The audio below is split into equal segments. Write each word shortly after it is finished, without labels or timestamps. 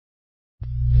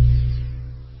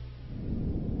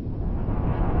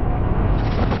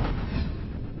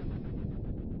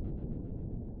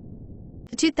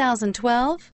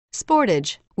2012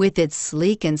 Sportage. With its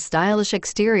sleek and stylish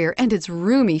exterior and its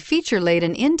roomy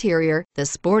feature-laden interior, the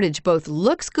Sportage both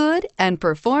looks good and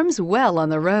performs well on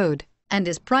the road and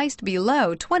is priced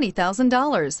below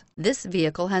 $20,000. This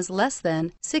vehicle has less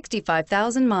than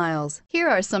 65,000 miles. Here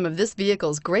are some of this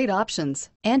vehicle's great options: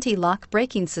 anti-lock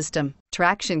braking system,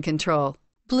 traction control,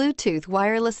 Bluetooth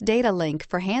wireless data link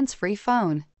for hands-free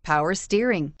phone, power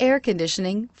steering, air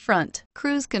conditioning, front,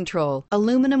 cruise control,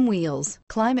 aluminum wheels,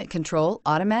 climate control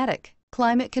automatic,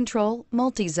 climate control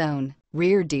multi-zone,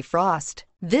 rear defrost.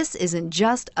 This isn't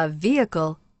just a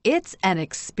vehicle, it's an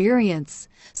experience.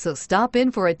 So stop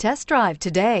in for a test drive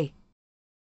today.